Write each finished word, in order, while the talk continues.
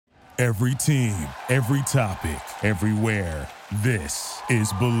Every team, every topic, everywhere. This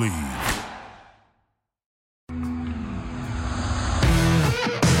is Believe.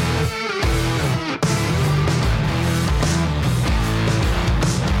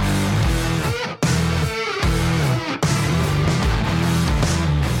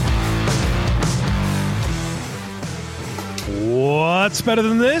 What's better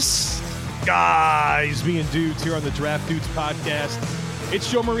than this? Guys being dudes here on the Draft Dudes podcast. It's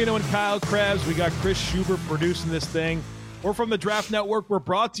Joe Marino and Kyle Krabs. We got Chris Schubert producing this thing. We're from the Draft Network. We're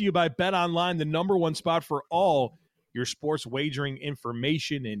brought to you by BetOnline, the number one spot for all your sports wagering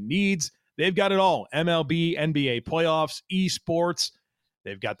information and needs. They've got it all. MLB, NBA playoffs, esports.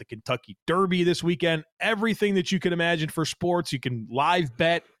 They've got the Kentucky Derby this weekend. Everything that you can imagine for sports. You can live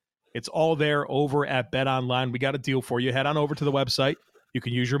bet. It's all there over at BetOnline. We got a deal for you. Head on over to the website. You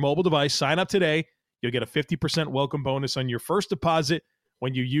can use your mobile device. Sign up today. You'll get a 50% welcome bonus on your first deposit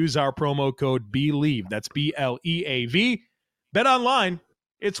when you use our promo code BELIEVE. That's BLEAV. BetOnline,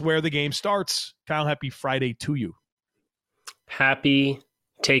 it's where the game starts. Kyle, happy Friday to you. Happy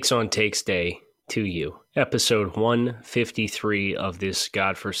Takes on Takes Day to you. Episode 153 of this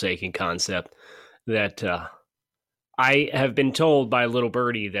godforsaken concept that I have been told by Little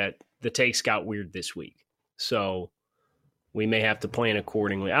Birdie that the takes got weird this week. So we may have to plan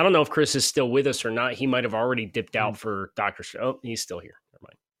accordingly. I don't know if Chris is still with us or not. He might have already dipped out for Dr. Oh, he's still here. Never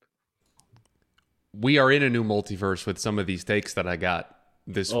mind. We are in a new multiverse with some of these takes that I got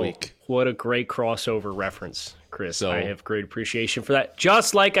this week. What a great crossover reference, Chris. I have great appreciation for that.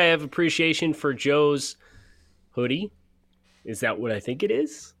 Just like I have appreciation for Joe's hoodie. Is that what I think it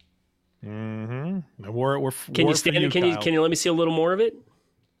is? Mm-hmm. Can you stand it? Can you let me see a little more of it?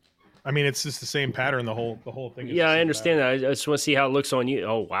 I mean, it's just the same pattern. The whole thing. Is I understand that. I just want to see how it looks on you.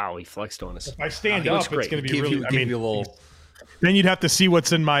 Oh wow, he flexed on us. If I stand up, it's going to be really. Give you a little. Then you'd have to see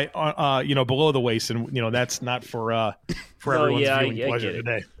what's in my, below the waist, and that's not for everyone's viewing pleasure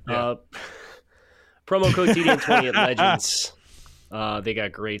today. Yeah. Promo code TDN20 at Legends. They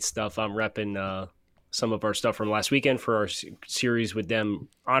got great stuff. I'm repping some of our stuff from last weekend for our series with them,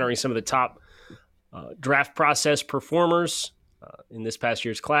 honoring some of the top draft process performers in this past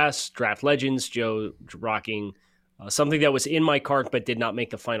year's class. Draft Legends, Joe rocking something that was in my cart but did not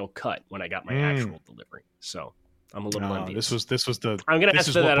make the final cut when I got my actual delivery. So I'm a little envious. This was the. I'm going to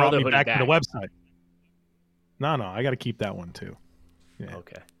ask for that other hoodie back to the website. No, I got to keep that one too. Yeah.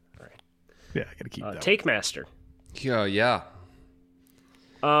 Okay, all right. Yeah, I got to keep that. Take Master. Yeah.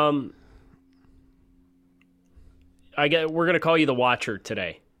 We're going to call you the Watcher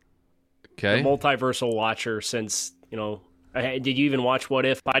today. Okay. The multiversal Watcher. Since did you even watch What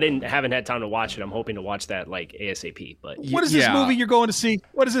If? I haven't had time to watch it. I'm hoping to watch that like ASAP. But what is this movie you're going to see?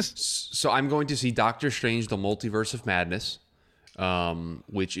 What is this? So I'm going to see Doctor Strange: The Multiverse of Madness,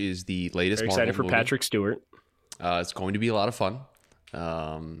 which is the latest. Very Marvel excited for movie. Patrick Stewart. It's going to be a lot of fun.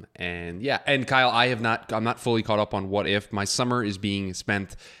 And Kyle, I'm not fully caught up on What If. My summer is being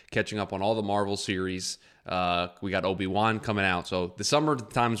spent catching up on all the Marvel series. We got Obi-Wan coming out, so the summer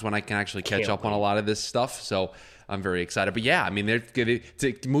times when I can actually catch up on a lot of this stuff. So I'm very excited. But yeah, I mean,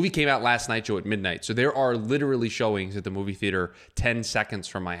 the movie came out last night, Joe, at midnight. So there are literally showings at the movie theater 10 seconds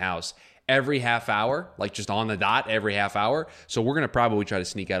from my house every half hour, like just on the dot every half hour. So we're going to probably try to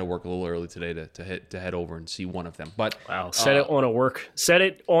sneak out of work a little early today to head over and see one of them. But set it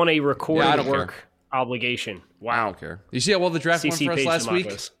on a recorded work obligation. Wow. I don't care. You see how well the draft went for us last week?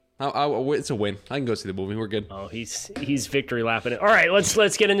 List. It's a win. I can go see the movie. We're good. Oh, he's victory lapping it. All right,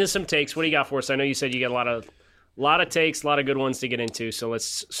 let's get into some takes. What do you got for us? I know you said you got a lot of takes, a lot of good ones to get into. So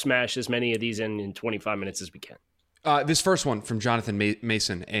let's smash as many of these in 25 minutes as we can. This first one from Jonathan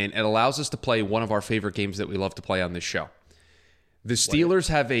Mason, and it allows us to play one of our favorite games that we love to play on this show. The Steelers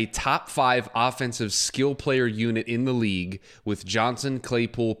have a top 5 offensive skill player unit in the league with Johnson,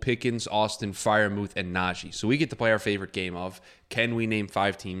 Claypool, Pickens, Austin, Freiermuth, and Najee. So we get to play our favorite game of, can we name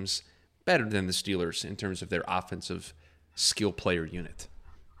 5 teams better than the Steelers in terms of their offensive skill player unit?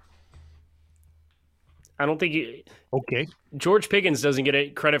 I don't think Okay. George Pickens doesn't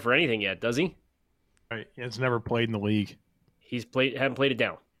get credit for anything yet, does he? Right. It's never played in the league. Haven't played it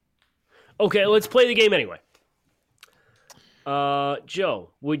down. Okay, let's play the game anyway.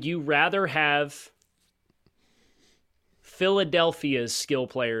 Joe, would you rather have Philadelphia's skill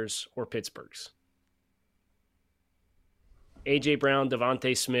players or Pittsburgh's? A.J. Brown,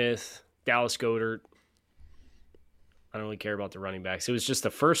 Devontae Smith, Dallas Goedert. I don't really care about the running backs. It was just the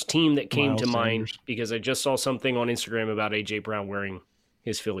first team that came to mind because I just saw something on Instagram about A.J. Brown wearing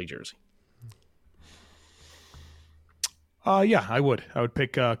his Philly jersey. Yeah, I would. I would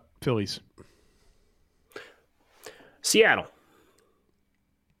pick Phillies. Seattle.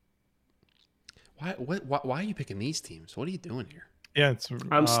 Why are you picking these teams? What are you doing here? Yeah,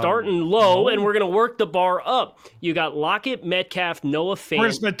 I'm starting low, and we're going to work the bar up. You got Lockett, Metcalf, Noah Fant. We're going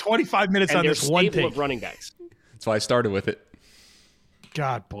to spend 25 minutes on this one stable take. of running backs. That's why I started with it.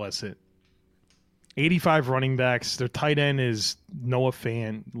 God bless it. 85 running backs. Their tight end is Noah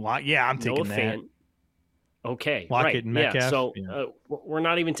Fant. Yeah, I'm taking Noah that. Fant. Okay, Lockett right. and Metcalf. Yeah, so we're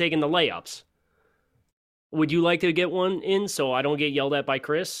not even taking the layups. Would you like to get one in so I don't get yelled at by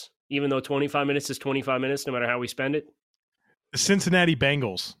Chris, even though 25 minutes is 25 minutes, no matter how we spend it? The Cincinnati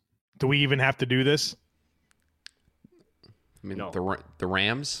Bengals. Do we even have to do this? I mean, No. the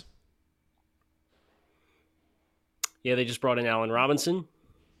Rams. Yeah, they just brought in Allen Robinson.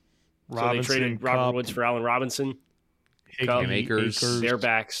 So they traded Robert Kupp, Woods for Allen Robinson. Kupp, Akers. Their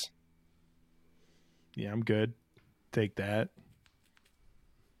backs. Yeah, I'm good. Take that.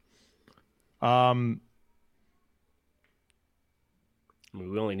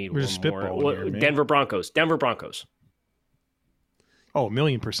 We only need We're one just more. spitballing here, man. Denver Broncos. Oh,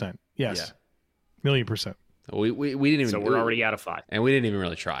 1,000,000%. Yes. Yeah. 1,000,000%. We didn't even. So we're already out of 5. and we didn't even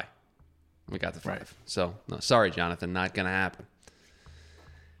really try. We got the 5. Right. So no, sorry, Jonathan, not gonna happen.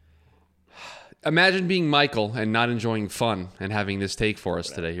 Imagine being Michael and not enjoying fun and having this take for us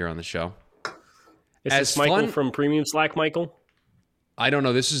today here on the show. Is As this Michael fun- from Premium Slack, Michael? I don't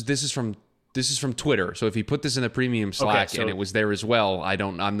know. This is from Twitter. So if he put this in the premium Slack so- and it was there as well,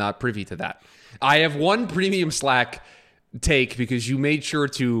 I'm not privy to that. I have one premium Slack take because you made sure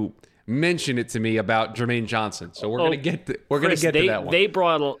to mention it to me about Jermaine Johnson. So we're gonna get to that one.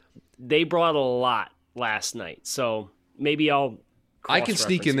 They brought a lot last night. So maybe I can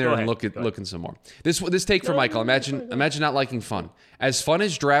sneak in there Go and ahead. look in some more. This take for Michael. Imagine not liking fun. As fun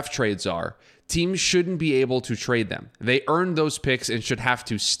as draft trades are, teams shouldn't be able to trade them. They earn those picks and should have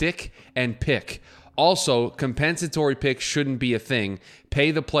to stick and pick. Also, compensatory picks shouldn't be a thing.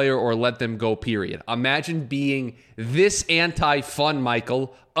 Pay the player or let them go, period. Imagine being this anti-fun,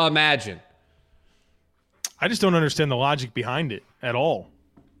 Michael. Imagine. I just don't understand the logic behind it at all.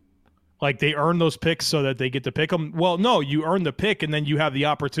 Like, they earn those picks so that they get to pick them. Well, no, you earn the pick, and then you have the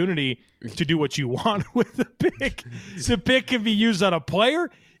opportunity to do what you want with the pick. The pick can be used on a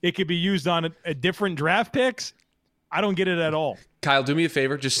player. It could be used on a different draft picks. I don't get it at all. Kyle, do me a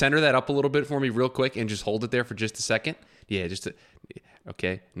favor. Just center that up a little bit for me real quick and just hold it there for just a second. Yeah,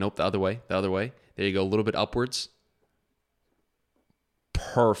 okay. Nope, the other way. There you go, a little bit upwards.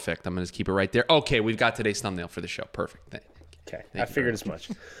 Perfect. I'm going to just keep it right there. Okay, we've got today's thumbnail for the show. Perfect. Okay, Thank I you figured very as much.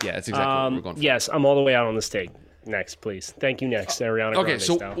 Yeah, that's exactly what we're going for. Yes, I'm all the way out on the stake. Next, please. Thank you. Next, Ariana. Okay, Grande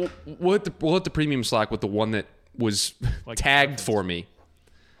so style. we'll hit the premium Slack with the one that was tagged for me.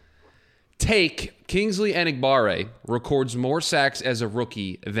 Take Kingsley Enagbare records more sacks as a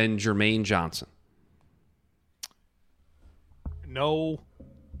rookie than Jermaine Johnson. No.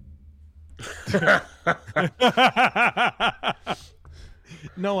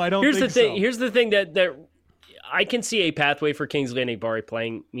 No, I don't Here's think the thing. so. Here's the thing that I can see a pathway for Kingsley Enagbare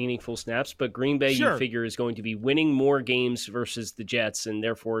playing meaningful snaps, but Green Bay, Sure. you figure, is going to be winning more games versus the Jets, and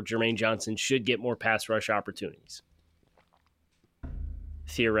therefore Jermaine Johnson should get more pass rush opportunities,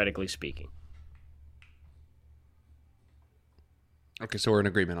 theoretically speaking. Okay, so we're in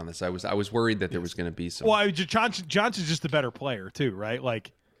agreement on this. I was worried that there was going to be some. Well, Johnson's just the better player, too, right?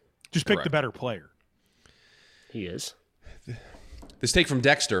 Like, just pick the Correct. better player. He is. This take from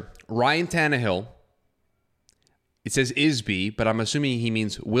Dexter. Ryan Tannehill, it says is be, but I'm assuming he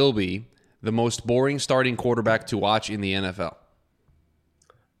means will be, the most boring starting quarterback to watch in the NFL.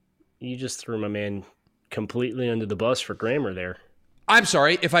 You just threw my man completely under the bus for grammar there. I'm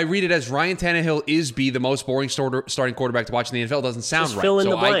sorry, if I read it as Ryan Tannehill is be the most boring starting quarterback to watch in the NFL, it doesn't sound Just right. fill in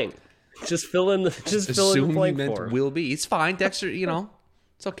So the blank. Just fill in the assume he blank meant for him. will be. It's fine, Dexter.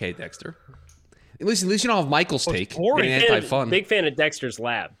 It's okay, Dexter. At least you don't have Michael's take. boring. Being anti-fun. Big fan of Dexter's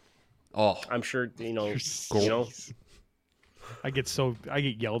Lab. Oh, I'm sure I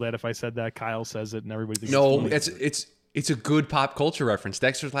get yelled at if I said that. Kyle says it, and everybody thinks no, it's funny. it's a good pop culture reference.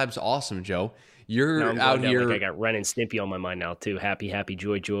 Dexter's Lab's awesome, Joe. You're Now I'm out going down here. like I got Ren and Stimpy on my mind now too. Happy,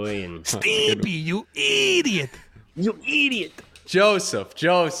 joy, and Stimpy, you idiot. you idiot. Joseph.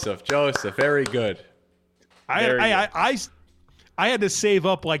 Very good. I had to save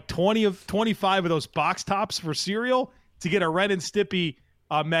up like 25 of those box tops for cereal to get a Ren and Stimpy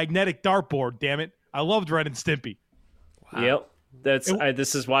magnetic dartboard. Damn it! I loved Ren and Stimpy. Yep,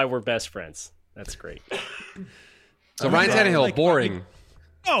 this is why we're best friends. That's great. So Ryan Tannehill, boring.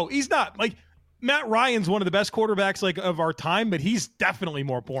 No, he's not. Like, Matt Ryan's one of the best quarterbacks of our time, but he's definitely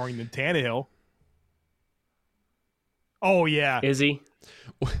more boring than Tannehill. Oh yeah, Is he?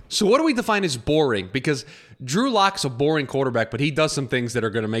 So what do we define as boring? Because Drew Lock's a boring quarterback, but he does some things that are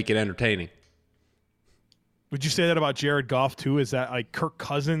going to make it entertaining. Would you say that about Jared Goff too? Is that like Kirk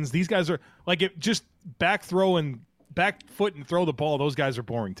Cousins? These guys are like it just back foot and throw the ball. Those guys are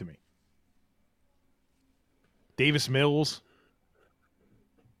boring to me. Davis Mills.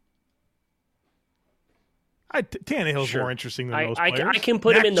 Tannehill's more interesting than those players. I can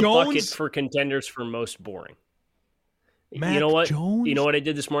put Mac him in the Jones? bucket for contenders for most boring. Mac you know what? Jones? You know what I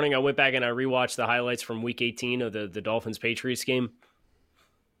did this morning? I went back and I rewatched the highlights from Week 18 of the Dolphins-Patriots game.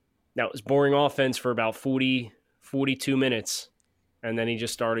 That was boring offense for about 42 minutes, and then he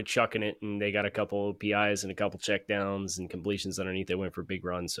just started chucking it, and they got a couple of PIs and a couple checkdowns and completions underneath. They went for big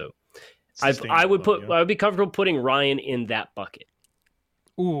runs. So I would be comfortable putting Ryan in that bucket.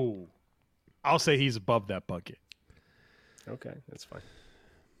 Ooh, I'll say he's above that bucket. Okay, that's fine.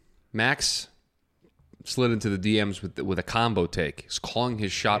 Max slid into the DMs with a combo take. He's calling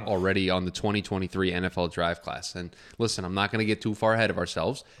his shot already on the 2023 NFL draft class. And listen, I'm not going to get too far ahead of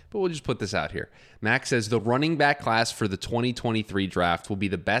ourselves, but we'll just put this out here. Max says the running back class for the 2023 draft will be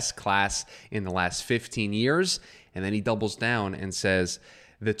the best class in the last 15 years. And then he doubles down and says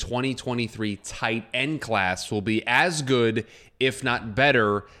the 2023 tight end class will be as good, if not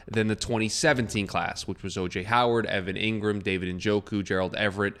better, than the 2017 class, which was O.J. Howard, Evan Ingram, David Njoku, Gerald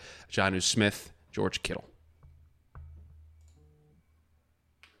Everett, Jonnu Smith, George Kittle.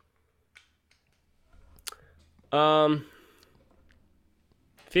 Um,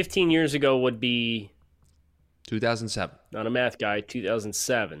 15 years ago would be 2007. Not a math guy.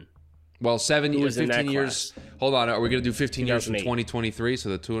 2007. Well, 7 years, 15 class? years. Hold on, are we going to do 15 years from 2008. 2023? So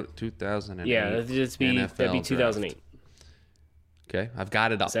the 2008. Yeah, that'd be NFL 2008. draft. Okay, I've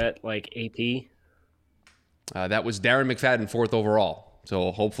got it up. Is that like AP? That was Darren McFadden, 4th overall.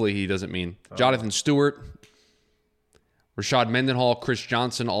 So hopefully he doesn't mean Jonathan Stewart, Rashad Mendenhall, Chris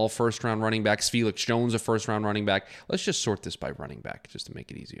Johnson, all first-round running backs. Felix Jones, a first-round running back. Let's just sort this by running back, just to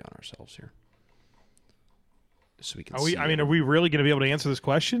make it easy on ourselves here, so we can. Are we really going to be able to answer this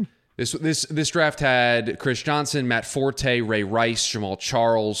question? This draft had Chris Johnson, Matt Forte, Ray Rice, Jamal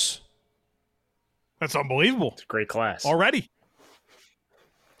Charles. That's unbelievable. It's a great class Already.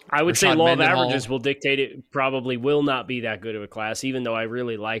 I would say Rashad law Mendenhall. of averages will dictate it probably will not be that good of a class, even though I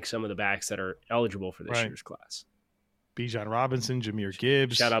really like some of the backs that are eligible for this Right. year's class. Bijan Robinson, Jameer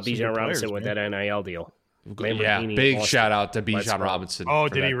Gibbs. Shout out some Bijan good Robinson players, with man. that NIL deal. Yeah, Lamborghini, big Austin. shout out to Let's Bijan go. Robinson. Oh,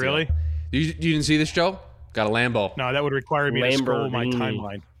 for did he that really? deal. You didn't see this, Joe? Got a Lambo. No, that would require me to scroll my Lamborghini.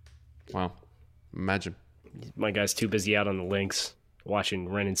 timeline. Wow, imagine. My guy's too busy out on the links watching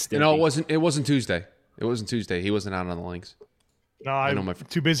Ren and Stimpy. No, it wasn't Tuesday. It wasn't Tuesday. He wasn't out on the links. No, I know I'm my-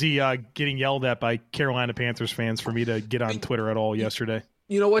 too busy getting yelled at by Carolina Panthers fans for me to get on Twitter at all yesterday.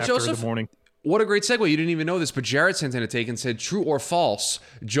 You know what, after Joseph? the morning. What a great segue. You didn't even know this, but Jared sent in a take and said, true or false,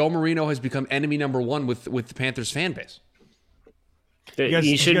 Joe Marino has become enemy number one with the Panthers fan base. guys-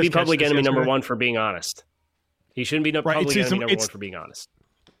 He you shouldn't guys be catch public this enemy number yesterday? one for being honest. He shouldn't be public it's- enemy number it's- one for being honest.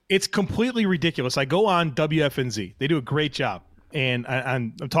 It's completely ridiculous. I go on WFNZ. They do a great job. And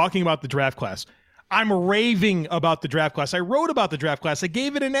I'm talking about the draft class. I'm raving about the draft class. I wrote about the draft class. I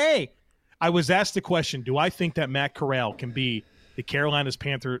gave it an A. I was asked the question, do I think that Matt Corral can be the Carolina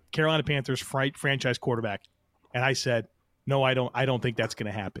Panthers franchise quarterback? And I said, no, I don't think that's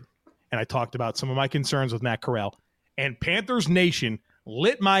going to happen. And I talked about some of my concerns with Matt Corral. And Panthers Nation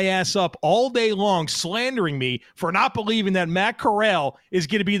lit my ass up all day long, slandering me for not believing that Matt Corral is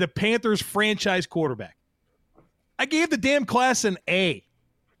going to be the Panthers franchise quarterback. I gave the damn class an A.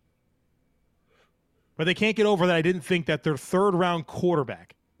 But they can't get over that I didn't think that their third-round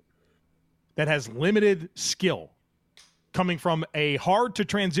quarterback that has limited skill coming from a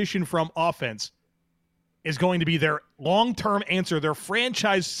hard-to-transition from offense is going to be their long-term answer, their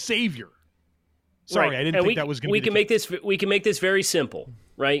franchise savior. Sorry, Right. I didn't And think that was going to be we can make this very simple,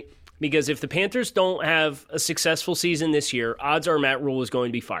 right? Because if the Panthers don't have a successful season this year, odds are Matt Rule is going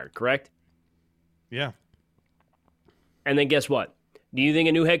to be fired, correct? Yeah. And then guess what? Do you think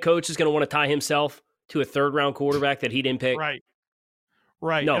a new head coach is going to want to tie himself to a third-round quarterback that he didn't pick? Right.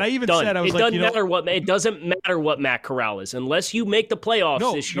 Right. No, and I even done. said, I was it like, doesn't matter what it doesn't matter what Matt Corral is, unless you make the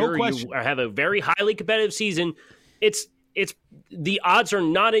playoffs this No year. question. You have a very highly competitive season. It's the odds are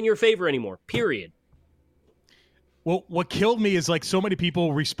not in your favor anymore. Period. Well, what killed me is like so many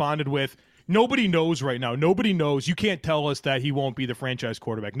people responded with, nobody knows right now. Nobody knows. You can't tell us that he won't be the franchise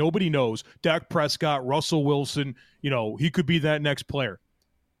quarterback. Nobody knows. Dak Prescott, Russell Wilson, he could be that next player.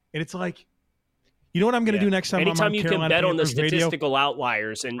 And it's like, you know what I'm going to do next time Anytime I'm on you Carolina can bet on the Panthers radio? statistical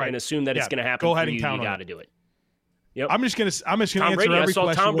outliers and assume that it's going to happen Go for ahead and you, count you on got to it. do it. Yep. I'm just going to Tom answer Brady. I every saw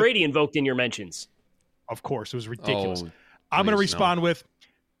question Tom with- Brady invoked in your mentions. Of course, it was ridiculous. Oh, I'm going to please, no. respond with,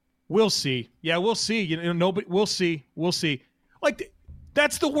 we'll see. Yeah, we'll see. Nobody. We'll see. We'll see. Like,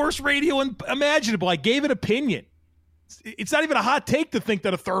 That's the worst radio imaginable. I gave an opinion. It's not even a hot take to think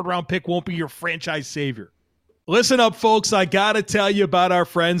that a third-round pick won't be your franchise savior. Listen up, folks. I got to tell you about our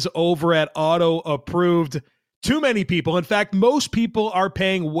friends over at Auto Approved. Too many people, in fact, most people are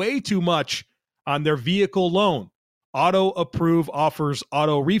paying way too much on their vehicle loan. Auto Approve offers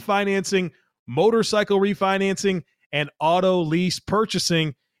auto refinancing, motorcycle refinancing, and auto lease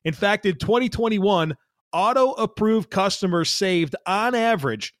purchasing. In fact, in 2021, Auto Approve customers saved on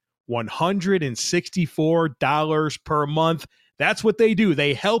average $164 per month. That's what they do.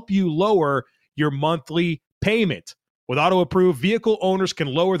 They help you lower your monthly payment. With Auto Approve, vehicle owners can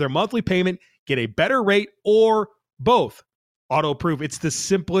lower their monthly payment, get a better rate, or both. Auto Approve, it's the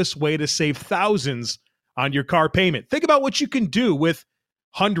simplest way to save thousands on your car payment. Think about what you can do with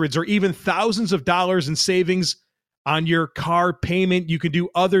hundreds or even thousands of dollars in savings on your car payment. You can do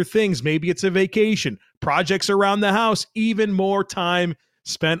other things. Maybe it's a vacation, projects around the house, even more time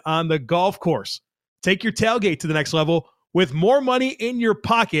spent on the golf course. Take your tailgate to the next level with more money in your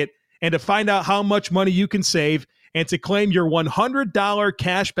pocket. And to find out how much money you can save and to claim your $100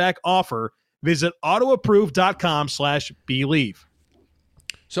 cashback offer, visit autoapprove.com/believe.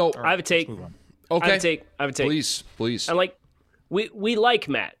 So I have a take. Okay. I have a take. Please. And like, we like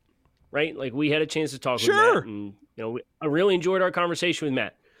Matt, right? Like, we had a chance to talk with Matt, and I really enjoyed our conversation with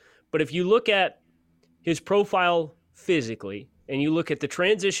Matt. But if you look at his profile physically, and you look at the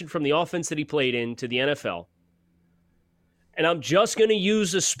transition from the offense that he played in to the NFL, and I'm just going to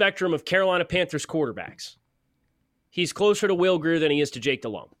use the spectrum of Carolina Panthers quarterbacks, he's closer to Will Grier than he is to Jake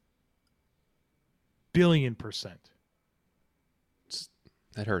Delhomme. $1,000,000,000%.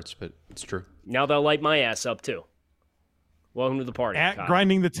 That hurts, but it's true. Now they'll light my ass up, too. Welcome to the party, Kyle.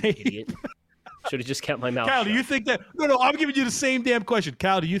 Grinding the tape. Idiot. Should have just kept my mouth Kyle, shut. do you think that – no, I'm giving you the same damn question.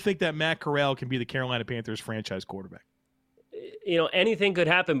 Kyle, do you think that Matt Corral can be the Carolina Panthers franchise quarterback? Anything could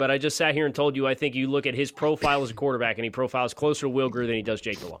happen, but I just sat here and told you I think you look at his profile as a quarterback, and he profiles closer to Will Grier than he does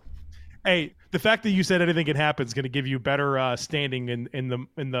Jake Delhomme. Hey, the fact that you said anything can happen is going to give you better standing in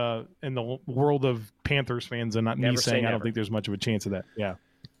the world of Panthers fans, and not me saying I don't think there's much of a chance of that. Yeah,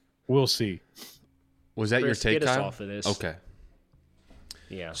 we'll see. Was that Chris, your take, get us Kyle? off of this. Okay.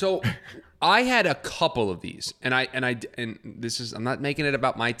 Yeah. So I had a couple of these, and this is, I'm not making it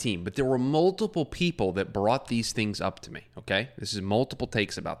about my team, but there were multiple people that brought these things up to me. Okay, this is multiple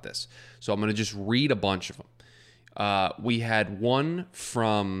takes about this, so I'm going to just read a bunch of them. We had one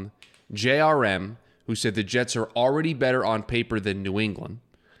from JRM who said the Jets are already better on paper than New England.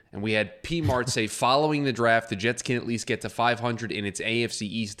 And we had P. Mart say, following the draft, the Jets can at least get to 500 in its AFC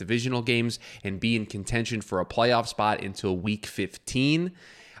East divisional games and be in contention for a playoff spot until Week 15.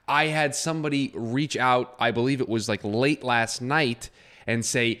 I had somebody reach out, I believe it was like late last night, and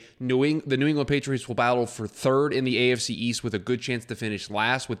say the New England Patriots will battle for third in the AFC East with a good chance to finish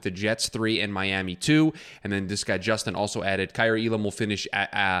last with the Jets 3 and Miami 2. And then this guy, Justin, also added Kyrie Elam will finish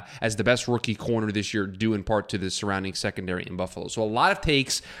as the best rookie corner this year, due in part to the surrounding secondary in Buffalo. So a lot of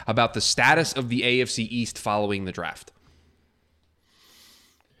takes about the status of the AFC East following the draft.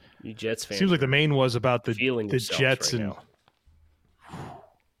 You Jets fans. Seems like the main was about the Jets right and.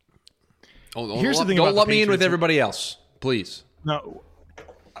 Here's the thing: don't let me in with everybody else, please. No,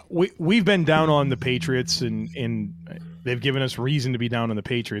 we've been down on the Patriots, and they've given us reason to be down on the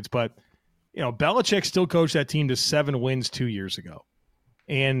Patriots. But Belichick still coached that team to 7 wins 2 years ago,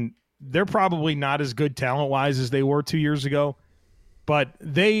 and they're probably not as good talent-wise as they were 2 years ago. But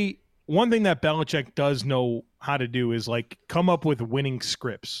one thing that Belichick does know how to do is like come up with winning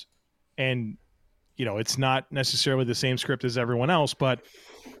scripts, and it's not necessarily the same script as everyone else, but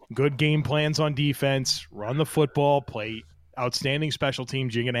good game plans on defense, run the football, play outstanding special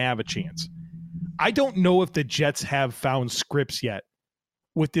teams, you're going to have a chance. I don't know if the Jets have found scripts yet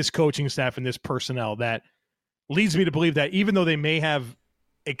with this coaching staff and this personnel that leads me to believe that even though they may have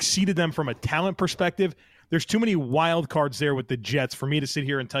exceeded them from a talent perspective, there's too many wild cards there with the Jets for me to sit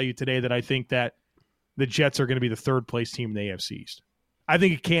here and tell you today that I think that the Jets are going to be the third place team in the AFC East. I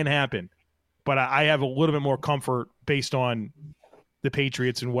think it can happen, but I have a little bit more comfort based on the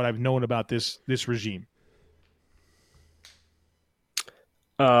Patriots and what I've known about this regime.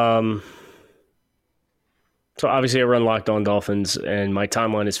 So obviously I run Locked On Dolphins, and my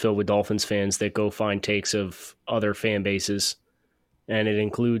timeline is filled with Dolphins fans that go find takes of other fan bases, and it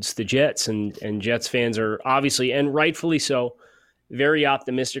includes the Jets, and Jets fans are obviously, and rightfully so, very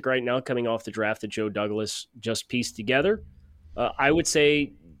optimistic right now coming off the draft that Joe Douglas just pieced together. I would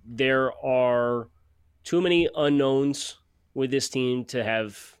say there are too many unknowns with this team to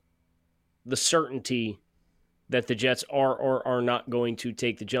have the certainty that the Jets are or are not going to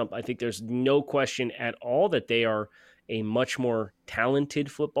take the jump. I think there's no question at all that they are a much more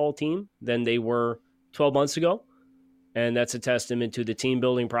talented football team than they were 12 months ago. And that's a testament to the team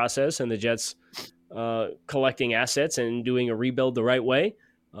building process and the Jets collecting assets and doing a rebuild the right way.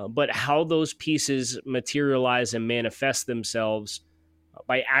 But how those pieces materialize and manifest themselves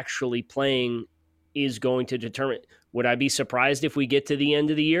by actually playing is going to determine. Would I be surprised if we get to the end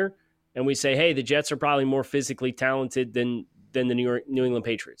of the year and we say, hey, the Jets are probably more physically talented than the New England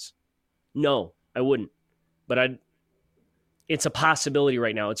Patriots? No, I wouldn't. But it's a possibility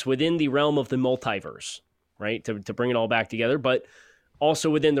right now. It's within the realm of the multiverse, right, to bring it all back together. But also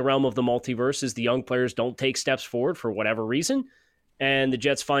within the realm of the multiverse is the young players don't take steps forward for whatever reason, and the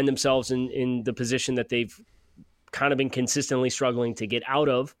Jets find themselves in the position that they've kind of been consistently struggling to get out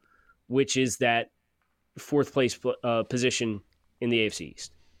of, which is that fourth place position in the AFC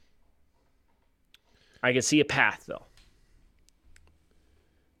East. I can see a path, though.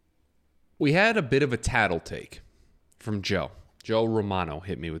 We had a bit of a tattle take from Joe. Joe Romano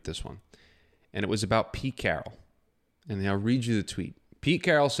hit me with this one. And it was about Pete Carroll. And I'll read you the tweet. Pete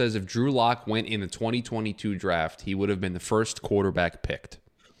Carroll says if Drew Lock went in the 2022 draft, he would have been the first quarterback picked.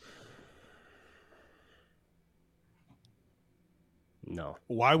 No.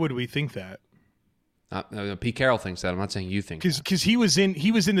 Why would we think that? Pete Carroll thinks that. I'm not saying you think that. Because he was in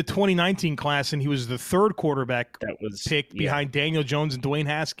the 2019 class and he was the third quarterback that was picked behind Daniel Jones and Dwayne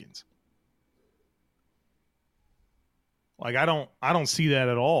Haskins. Like I don't see that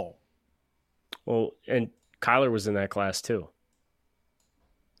at all. Well, and Kyler was in that class too.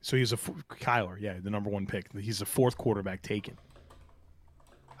 So he's Kyler, the number one pick. He's the fourth quarterback taken.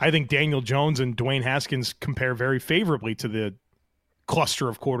 I think Daniel Jones and Dwayne Haskins compare very favorably to the cluster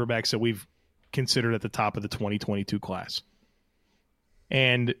of quarterbacks that we've considered at the top of the 2022 class.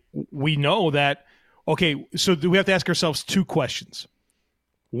 And we know that, okay, so we have to ask ourselves two questions.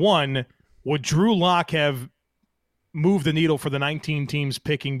 One, would Drew Lock have moved the needle for the 19 teams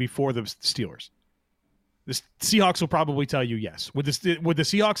picking before the Steelers? The Seahawks will probably tell you yes. Would the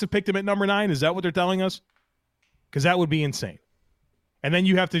Seahawks have picked him at number 9? Is that what they're telling us? Because that would be insane. And then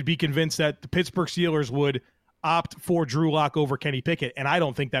you have to be convinced that the Pittsburgh Steelers would opt for Drew Lock over Kenny Pickett, and I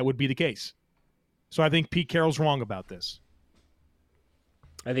don't think that would be the case. So I think Pete Carroll's wrong about this.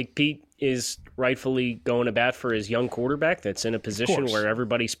 I think Pete is rightfully going to bat for his young quarterback that's in a position where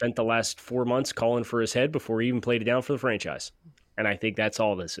everybody spent the last 4 months calling for his head before he even played it down for the franchise. And I think that's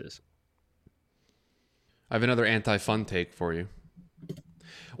all this is. I have another anti-fun take for you.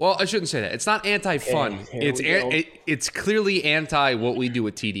 Well, I shouldn't say that. It's not anti-fun. It's clearly anti what we do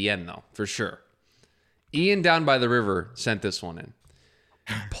at TDN, though, for sure. Ian down by the river sent this one in.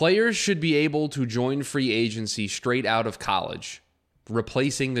 Players should be able to join free agency straight out of college,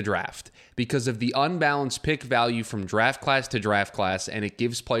 replacing the draft, because of the unbalanced pick value from draft class to draft class, and it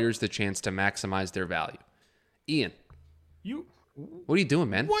gives players the chance to maximize their value. Ian, what are you doing,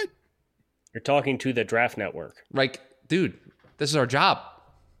 man? What? You're talking to the Draft Network. Like, dude, this is our job.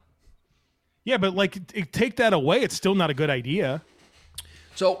 Yeah, but take that away, it's still not a good idea.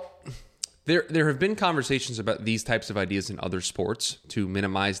 So there have been conversations about these types of ideas in other sports to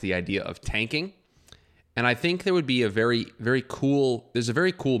minimize the idea of tanking. And I think there would be there's a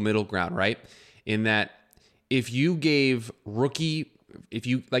very cool middle ground, right? In that if you gave the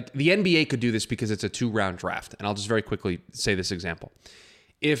NBA could do this because it's a 2-round draft. And I'll just very quickly say this example.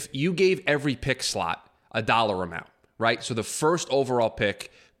 If you gave every pick slot a dollar amount, right? So the first overall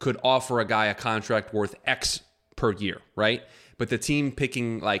pick could offer a guy a contract worth X per year, right? But the team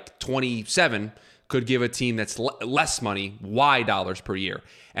picking like 27 could give a team that's less money Y dollars per year.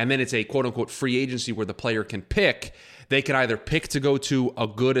 And then it's a quote-unquote free agency where the player can pick. They can either pick to go to a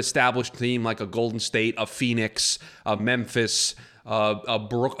good established team like a Golden State, a Phoenix, a Memphis,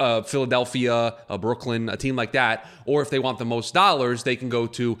 a Philadelphia, a Brooklyn, a team like that. Or if they want the most dollars, they can go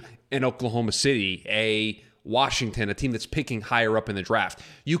to an Oklahoma City, a Washington, a team that's picking higher up in the draft.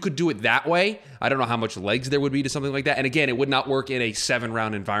 You could do it that way. I don't know how much legs there would be to something like that. And again, it would not work in a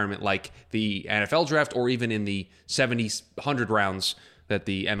 7-round environment like the NFL draft or even in the 70, 100 rounds that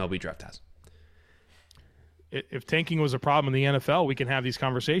the MLB draft has. If tanking was a problem in the NFL, we can have these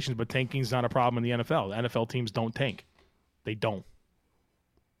conversations, but tanking is not a problem in the NFL. The NFL teams don't tank. They don't.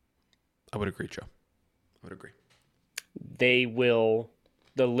 I would agree, Joe. I would agree. They will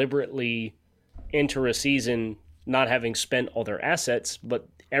deliberately enter a season not having spent all their assets, but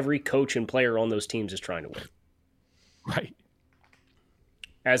every coach and player on those teams is trying to win. Right.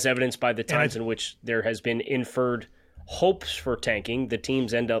 As evidenced by the times in which there has been inferred hopes for tanking, the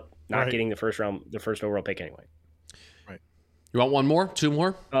teams end up not getting the first overall pick anyway. Right. You want one more? 2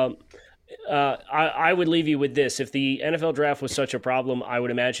 more? I would leave you with this. If the NFL draft was such a problem, I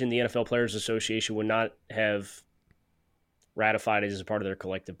would imagine the NFL Players Association would not have ratified as a part of their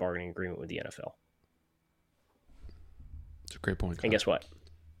collective bargaining agreement with the NFL. It's a great point. And guess what?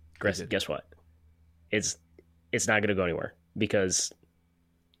 Guess what? It's not going to go anywhere because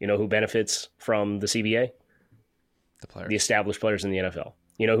you know who benefits from the CBA? The players. The established players in the NFL.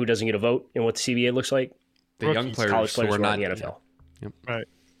 You know who doesn't get a vote in what the CBA looks like? The Rookies. young players, College players who are who not in the NFL. Yep. Right.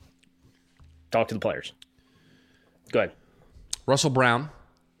 Talk to the players. Go ahead. Russell Brown.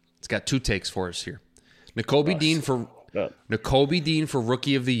 It's got 2 takes for us here. Nakobe Dean for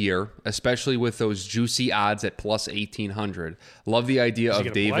Rookie of the Year, especially with those juicy odds at plus 1,800. Love the idea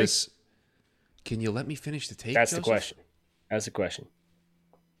of Davis. Play? Can you let me finish the take? That's Joseph? That's the question.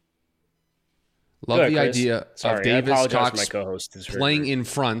 Love the idea of Davis Cox co-host playing in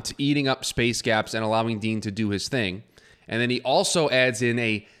front, eating up space gaps, and allowing Dean to do his thing. And then he also adds in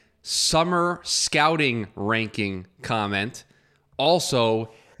a summer scouting ranking comment.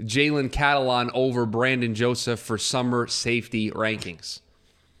 Also, Jalen Catalon over Brandon Joseph for summer safety rankings.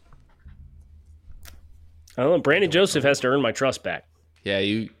 I don't know. Brandon Joseph has to earn my trust back. Yeah,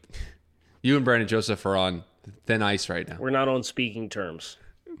 you and Brandon Joseph are on thin ice right now. We're not on speaking terms.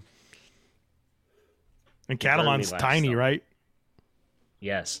 And Catalon's tiny, right?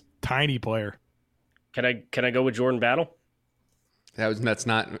 Yes. Tiny player. Can I go with Jordan Battle? That's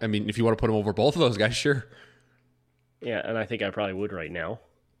not. I mean, if you want to put him over both of those guys, sure. Yeah, and I think I probably would right now.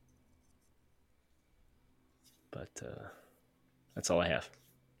 But that's all I have.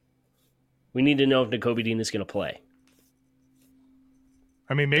 We need to know if Nakobe Dean is going to play.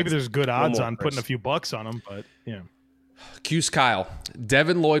 I mean, maybe there's good odds on putting a few bucks on him, but yeah. Q's Kyle.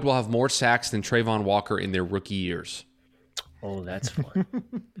 Devin Lloyd will have more sacks than Trayvon Walker in their rookie years. Oh, that's fun.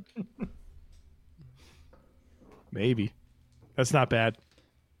 Maybe. That's not bad.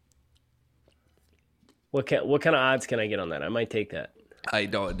 What kind of odds can I get on that? I might take that. I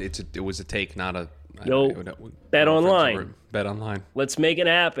don't. It was a take, not a. Bet online. Bet online. Let's make it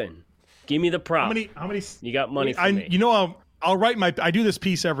happen. Give me the prop. How many? You got money for me. You know, I'll write I do this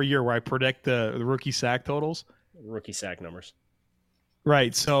piece every year where I predict the rookie sack totals. Rookie sack numbers.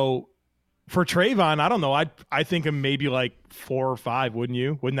 Right. So for Trayvon, I don't know. I think him maybe like 4 or 5, wouldn't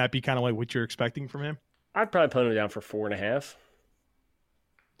you? Wouldn't that be kind of like what you're expecting from him? I'd probably put him down for 4.5.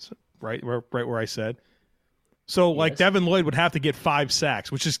 So, right where I said. So like Devin Lloyd would have to get 5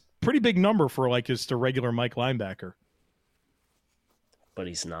 sacks, which is pretty big number for like just a regular Mike linebacker. But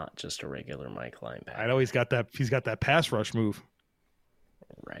he's not just a regular Mike linebacker. I know he's got that pass rush move.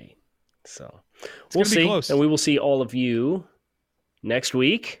 Right. So we'll see. And we will see all of you next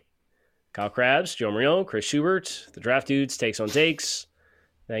week. Kyle Krabs, Joe Marino, Chris Schubert, the Draft Dudes, Takes on Takes.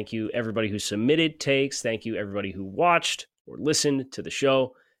 Thank you, everybody who submitted takes. Thank you, everybody who watched or listened to the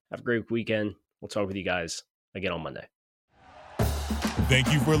show. Have a great weekend. We'll talk with you guys again on Monday.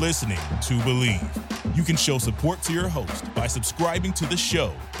 Thank you for listening to Believe. You can show support to your host by subscribing to the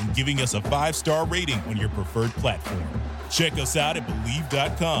show and giving us a 5-star rating on your preferred platform. Check us out at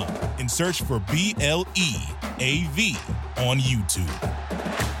Believe.com and search for BLEAV on YouTube.